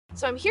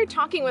So I'm here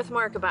talking with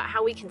Mark about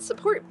how we can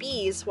support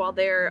bees while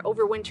they're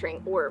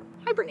overwintering or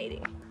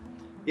hibernating.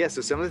 Yeah,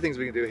 so some of the things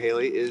we can do,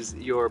 Haley, is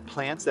your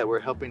plants that were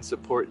helping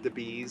support the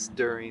bees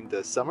during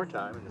the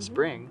summertime and the Mhm.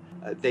 spring,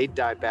 they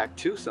die back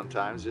too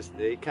sometimes, just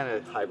they kind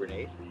of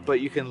hibernate. But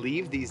you can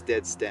leave these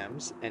dead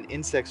stems and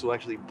insects will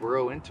actually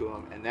burrow into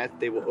them and that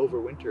they will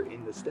overwinter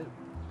in the stem.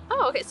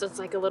 Oh, okay, so it's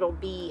like a little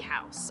bee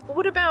house. But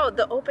what about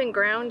the open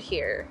ground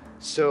here?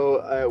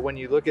 So when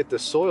you look at the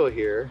soil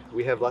here,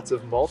 we have lots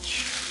of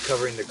mulch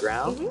covering the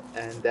ground, Mhm.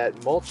 and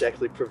that mulch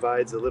actually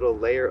provides a little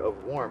layer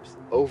of warmth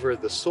over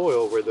the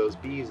soil where those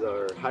bees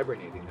are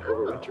hibernating, Oh,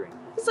 overwintering.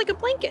 it's like a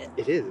blanket.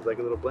 It is, it's like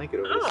a little blanket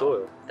over the Oh,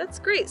 soil. that's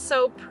great.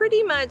 So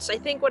pretty much, I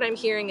think what I'm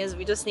hearing is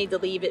we just need to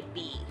leave it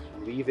be.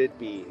 Leave it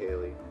be,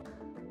 Haley.